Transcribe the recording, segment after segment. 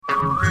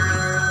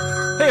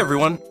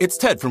everyone, it's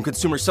Ted from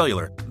Consumer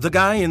Cellular, the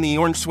guy in the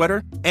orange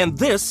sweater, and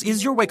this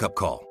is your wake-up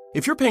call.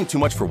 If you're paying too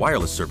much for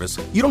wireless service,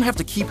 you don't have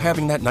to keep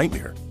having that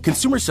nightmare.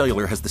 Consumer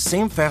Cellular has the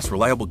same fast,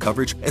 reliable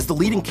coverage as the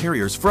leading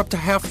carriers for up to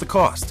half the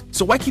cost.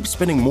 So why keep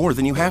spending more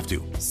than you have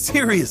to?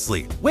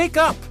 Seriously, wake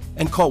up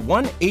and call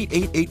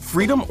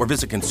 1-888-FREEDOM or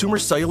visit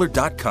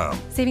consumercellular.com.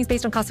 Savings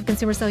based on cost of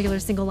Consumer Cellular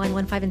single line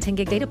 1, 5, and 10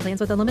 gig data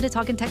plans with unlimited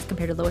talk and text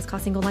compared to lowest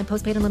cost single line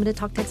postpaid unlimited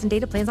talk, text, and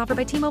data plans offered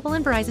by T-Mobile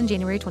and Verizon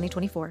January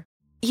 2024.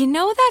 You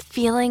know that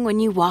feeling when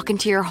you walk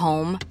into your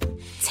home,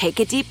 take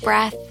a deep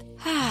breath,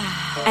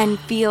 and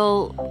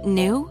feel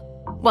new?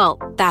 Well,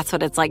 that's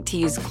what it's like to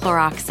use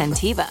Clorox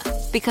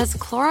Scentiva. Because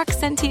Clorox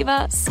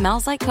Scentiva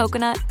smells like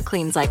coconut,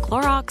 cleans like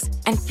Clorox,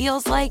 and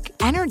feels like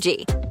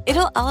energy.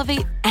 It'll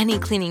elevate any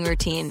cleaning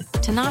routine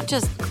to not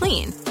just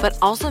clean, but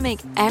also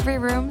make every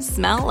room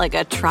smell like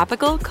a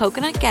tropical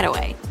coconut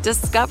getaway.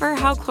 Discover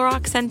how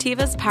Clorox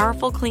Scentiva's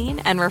powerful clean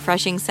and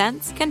refreshing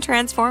scents can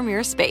transform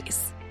your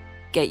space.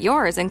 Get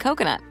yours in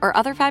coconut or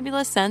other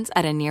fabulous scents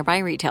at a nearby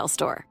retail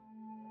store.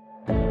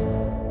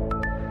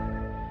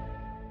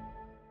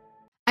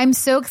 I'm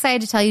so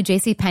excited to tell you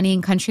JCPenney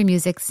and country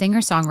music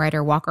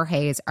singer-songwriter Walker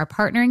Hayes are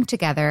partnering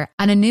together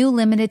on a new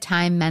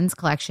limited-time men's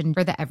collection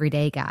for the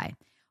everyday guy.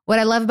 What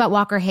I love about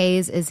Walker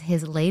Hayes is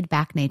his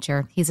laid-back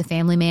nature. He's a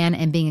family man,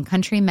 and being a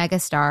country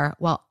megastar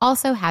while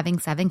also having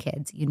 7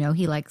 kids, you know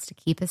he likes to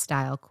keep his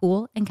style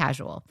cool and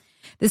casual.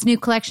 This new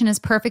collection is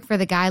perfect for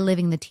the guy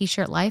living the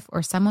t-shirt life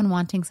or someone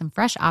wanting some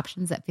fresh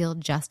options that feel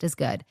just as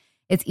good.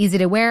 It's easy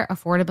to wear,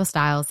 affordable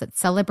styles that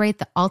celebrate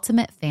the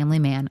ultimate family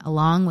man,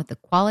 along with the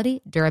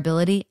quality,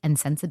 durability, and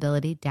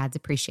sensibility dads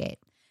appreciate.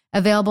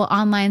 Available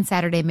online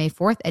Saturday, May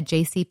 4th at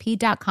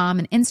jcp.com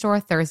and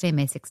in-store Thursday,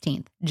 May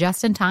 16th.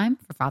 Just in time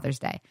for Father's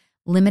Day.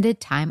 Limited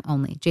time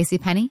only.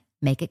 JCPenney,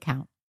 make it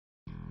count.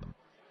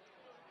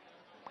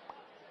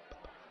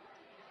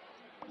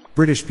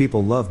 British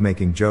people love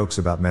making jokes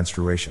about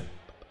menstruation.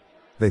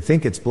 They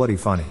think it's bloody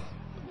funny.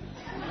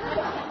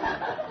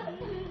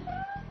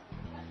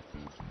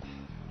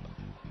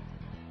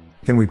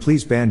 Can we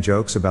please ban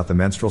jokes about the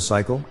menstrual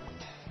cycle?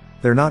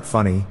 They're not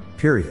funny,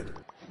 period.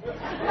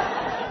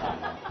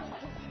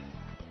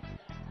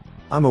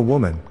 I'm a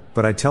woman,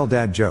 but I tell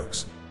dad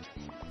jokes.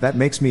 That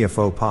makes me a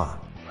faux pas.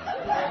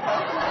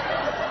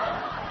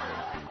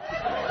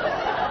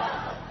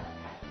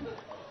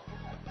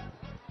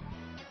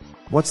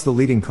 What's the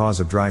leading cause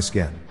of dry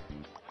skin?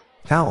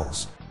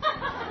 Towels.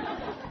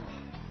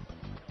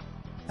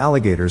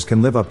 Alligators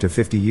can live up to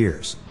 50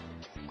 years.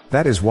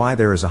 That is why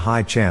there is a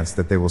high chance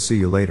that they will see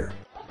you later.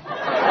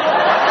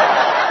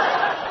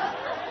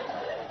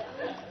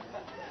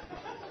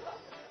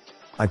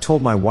 I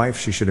told my wife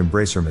she should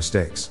embrace her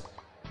mistakes.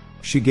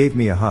 She gave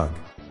me a hug.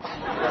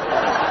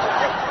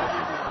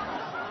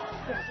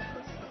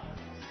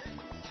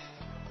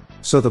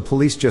 So the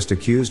police just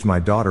accused my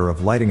daughter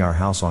of lighting our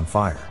house on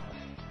fire.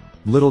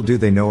 Little do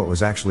they know it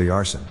was actually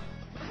arson.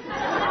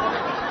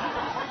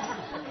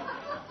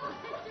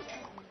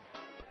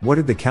 What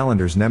did the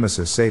calendar's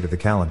nemesis say to the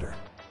calendar?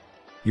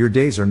 Your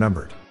days are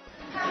numbered.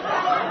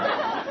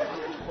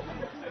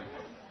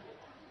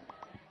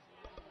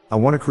 I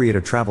want to create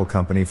a travel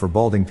company for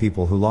balding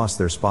people who lost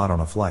their spot on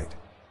a flight.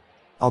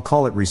 I'll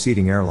call it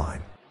Receding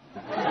Airline.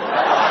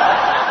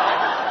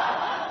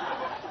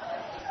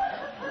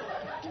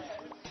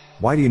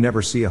 Why do you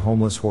never see a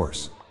homeless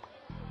horse?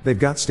 They've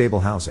got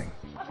stable housing.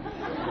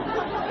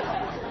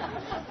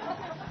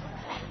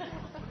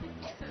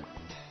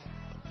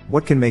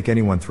 What can make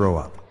anyone throw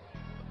up?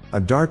 A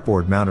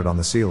dartboard mounted on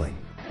the ceiling.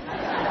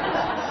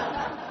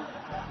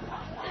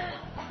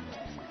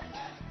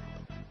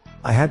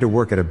 I had to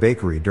work at a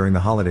bakery during the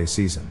holiday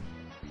season.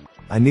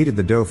 I needed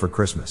the dough for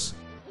Christmas.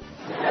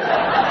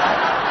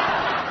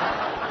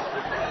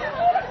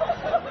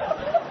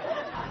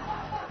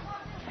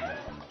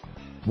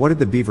 What did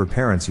the beaver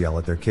parents yell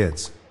at their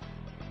kids?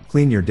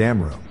 Clean your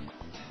damn room.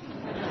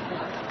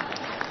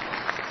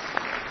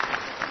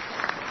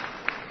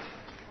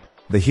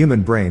 The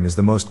human brain is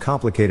the most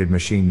complicated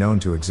machine known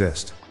to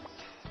exist.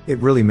 It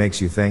really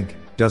makes you think,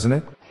 doesn't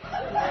it?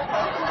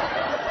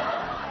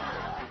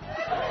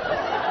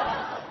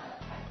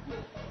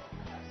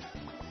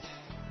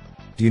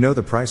 Do you know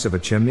the price of a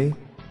chimney?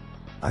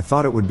 I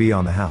thought it would be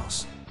on the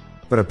house.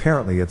 But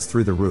apparently it's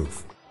through the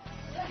roof.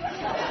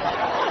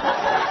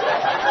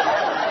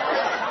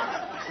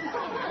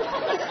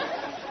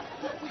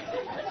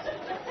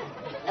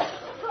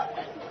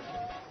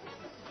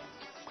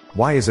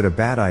 Why is it a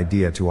bad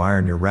idea to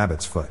iron your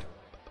rabbit's foot?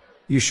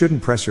 You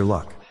shouldn't press your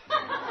luck.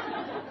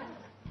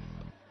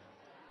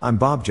 I'm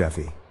Bob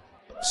Jeffy.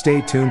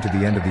 Stay tuned to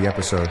the end of the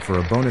episode for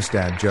a bonus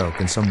dad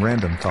joke and some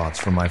random thoughts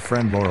from my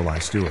friend Lorelei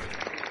Stewart.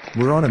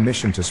 We're on a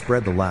mission to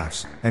spread the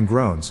laughs and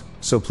groans,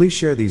 so please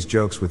share these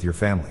jokes with your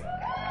family.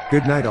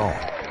 Good night all.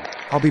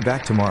 I'll be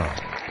back tomorrow.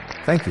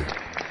 Thank you.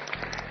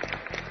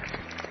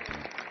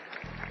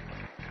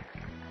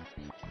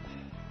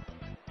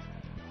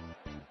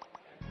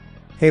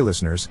 Hey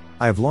listeners,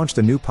 I have launched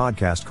a new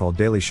podcast called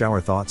Daily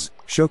Shower Thoughts,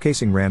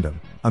 showcasing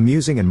random,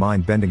 amusing and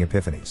mind-bending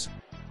epiphanies.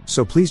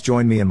 So please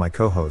join me and my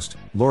co-host,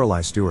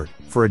 Lorelai Stewart,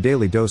 for a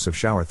daily dose of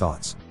shower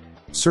thoughts.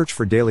 Search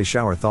for Daily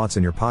Shower Thoughts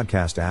in your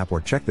podcast app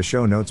or check the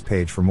show notes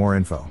page for more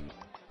info.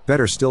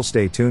 Better still,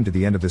 stay tuned to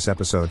the end of this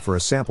episode for a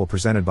sample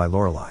presented by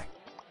Lorelai.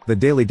 The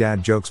Daily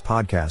Dad Jokes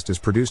podcast is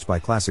produced by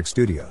Classic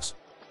Studios.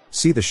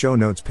 See the show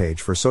notes page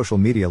for social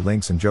media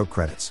links and joke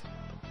credits.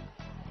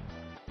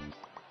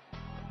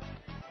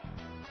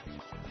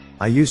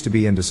 I used to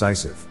be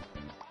indecisive.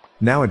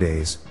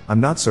 Nowadays,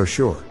 I'm not so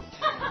sure.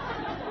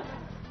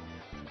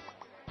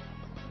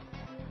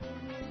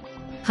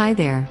 Hi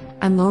there,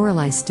 I'm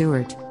Lorelai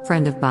Stewart,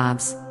 friend of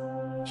Bob's.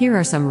 Here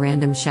are some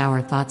random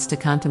shower thoughts to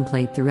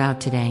contemplate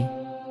throughout today.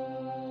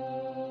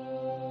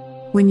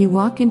 When you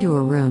walk into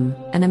a room,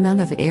 an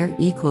amount of air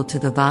equal to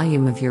the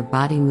volume of your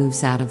body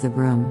moves out of the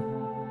room.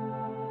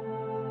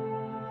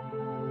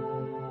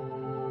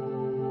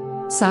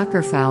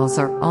 Soccer fouls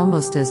are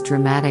almost as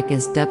dramatic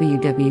as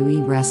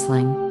WWE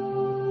wrestling.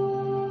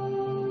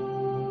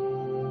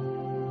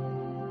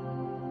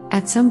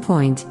 At some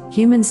point,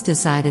 humans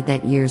decided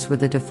that years were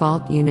the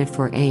default unit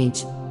for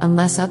age,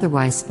 unless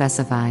otherwise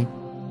specified.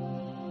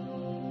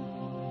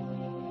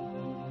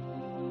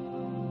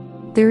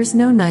 There is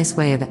no nice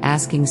way of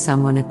asking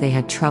someone if they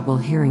had trouble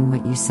hearing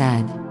what you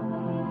said.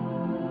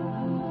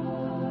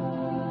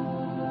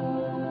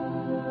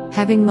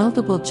 Having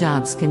multiple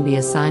jobs can be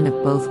a sign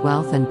of both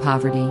wealth and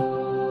poverty.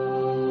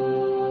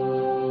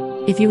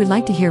 If you would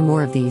like to hear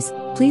more of these,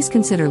 please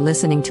consider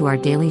listening to our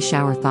Daily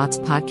Shower Thoughts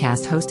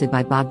podcast hosted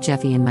by Bob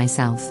Jeffy and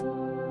myself.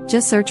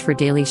 Just search for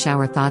Daily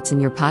Shower Thoughts in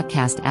your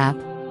podcast app.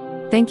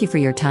 Thank you for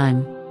your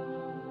time.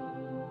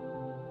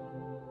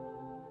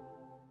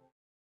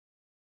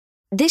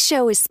 This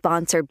show is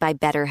sponsored by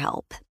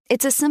BetterHelp.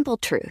 It's a simple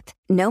truth.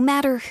 No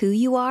matter who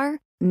you are,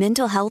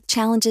 mental health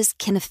challenges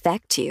can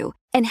affect you,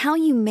 and how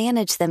you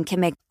manage them can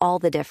make all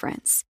the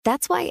difference.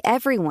 That's why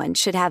everyone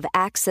should have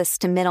access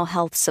to mental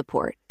health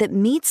support that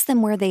meets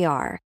them where they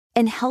are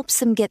and helps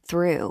them get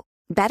through.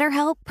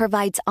 BetterHelp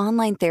provides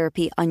online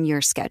therapy on your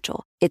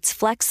schedule. It's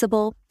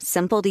flexible,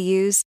 simple to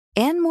use,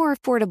 and more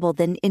affordable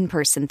than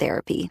in-person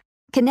therapy.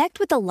 Connect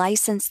with a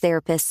licensed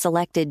therapist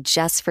selected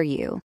just for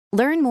you.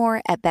 Learn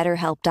more at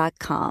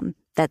BetterHelp.com.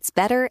 That's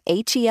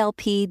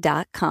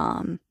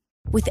BetterHelp.com.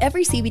 With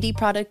every CBD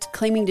product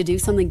claiming to do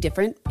something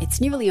different, it's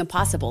nearly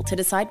impossible to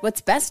decide what's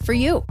best for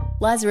you.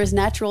 Lazarus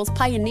Naturals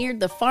pioneered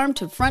the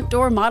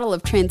farm-to-front-door model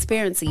of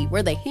transparency,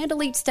 where they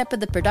handle each step of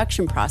the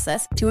production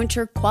process to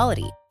ensure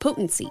quality,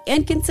 potency,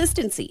 and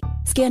consistency.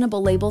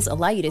 Scannable labels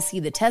allow you to see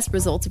the test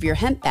results of your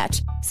hemp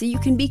batch, so you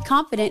can be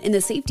confident in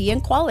the safety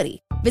and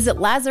quality. Visit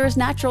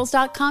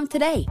LazarusNaturals.com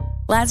today.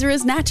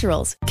 Lazarus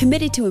Naturals,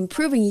 committed to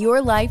improving your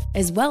life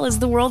as well as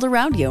the world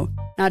around you.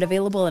 Not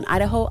available in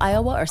Idaho,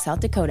 Iowa, or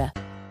South Dakota.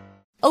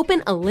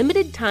 Open a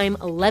limited-time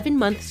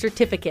 11-month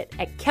certificate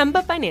at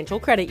Kemba Financial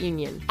Credit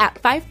Union. At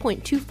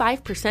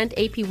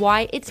 5.25%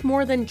 APY, it's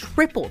more than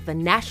triple the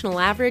national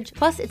average,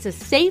 plus it's a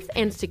safe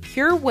and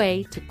secure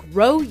way to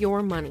grow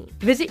your money.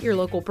 Visit your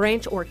local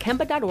branch or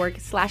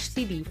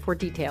kemba.org/cb for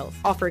details.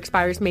 Offer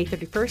expires May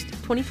 31st,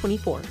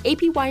 2024.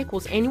 APY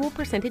equals annual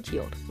percentage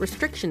yield.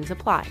 Restrictions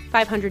apply.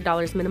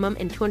 $500 minimum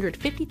and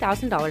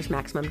 $250,000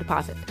 maximum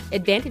deposit.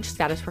 Advantage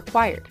status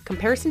required.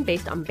 Comparison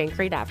based on bank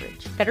rate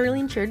average. Federally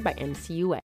insured by NCUA.